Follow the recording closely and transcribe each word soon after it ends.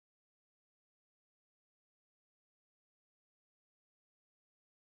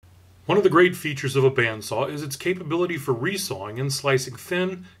One of the great features of a bandsaw is its capability for resawing and slicing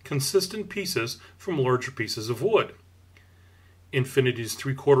thin, consistent pieces from larger pieces of wood. Infinity's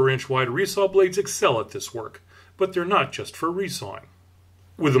 3/4 inch wide resaw blades excel at this work, but they're not just for resawing.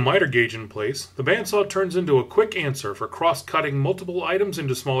 With the miter gauge in place, the bandsaw turns into a quick answer for cross-cutting multiple items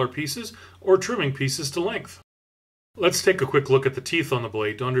into smaller pieces or trimming pieces to length. Let's take a quick look at the teeth on the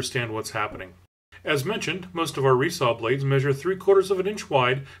blade to understand what's happening. As mentioned, most of our resaw blades measure 3/4 inch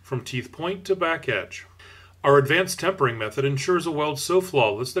wide from teeth point to back edge. Our advanced tempering method ensures a weld so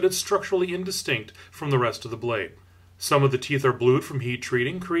flawless that it's structurally indistinct from the rest of the blade. Some of the teeth are blued from heat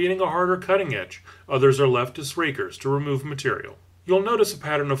treating, creating a harder cutting edge. Others are left as rakers to remove material. You'll notice a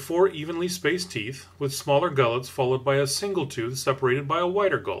pattern of 4 evenly spaced teeth, with smaller gullets followed by a single tooth separated by a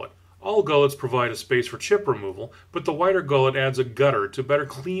wider gullet. All gullets provide a space for chip removal, but the wider gullet adds a gutter to better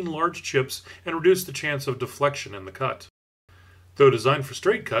clean large chips and reduce the chance of deflection in the cut. Though designed for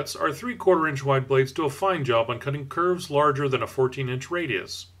straight cuts, our 3/4 inch wide blades do a fine job on cutting curves larger than a 14-inch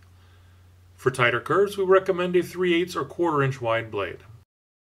radius. For tighter curves, we recommend a 3/8 or 1/4 inch wide blade.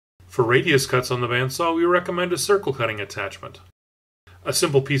 For radius cuts on the bandsaw, we recommend a circle cutting attachment. A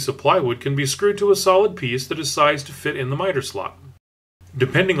simple piece of plywood can be screwed to a solid piece that is sized to fit in the miter slot.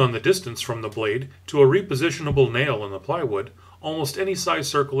 Depending on the distance from the blade to a repositionable nail in the plywood, almost any size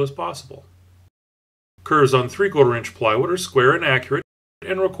circle is possible. Curves on 3/4 inch plywood are square and accurate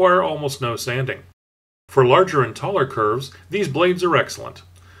and require almost no sanding. For larger and taller curves, these blades are excellent,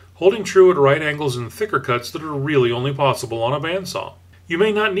 holding true at right angles in thicker cuts that are really only possible on a bandsaw. You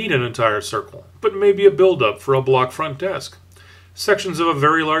may not need an entire circle, but maybe a build-up for a block front desk. Sections of a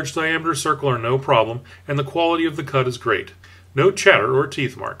very large diameter circle are no problem, and the quality of the cut is great. No chatter or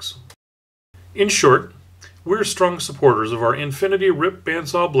teeth marks. In short, we're strong supporters of our Infinity Rip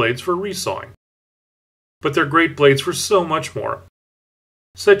bandsaw blades for resawing. But they're great blades for so much more.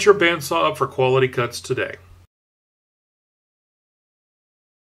 Set your bandsaw up for quality cuts today.